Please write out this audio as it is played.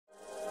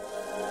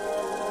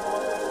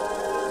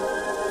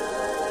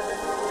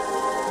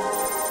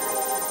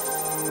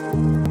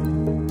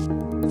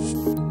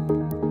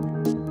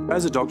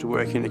As a doctor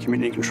working in a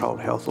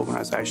community-controlled health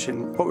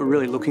organisation, what we're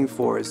really looking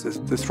for is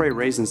the three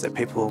reasons that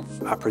people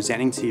are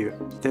presenting to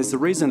you. There's the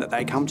reason that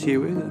they come to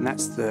you with, and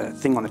that's the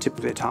thing on the tip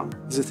of their tongue.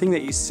 There's the thing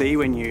that you see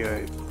when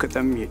you look at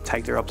them, you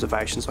take their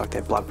observations like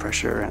their blood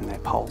pressure and their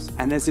pulse.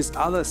 And there's this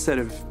other set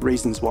of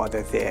reasons why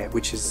they're there,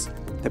 which is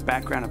the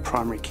background of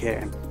primary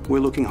care. We're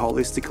looking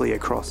holistically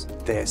across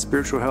their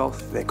spiritual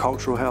health, their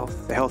cultural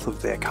health, the health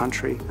of their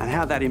country, and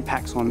how that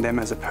impacts on them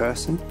as a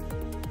person.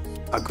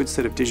 A good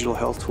set of digital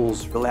health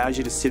tools allows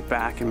you to sit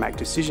back and make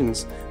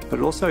decisions, but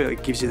it also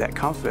gives you that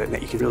comfort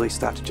that you can really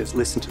start to just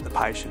listen to the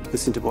patient,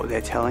 listen to what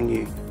they're telling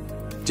you.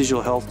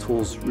 Digital health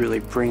tools really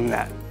bring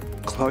that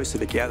closer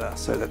together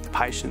so that the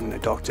patient and the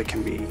doctor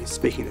can be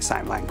speaking the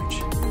same language.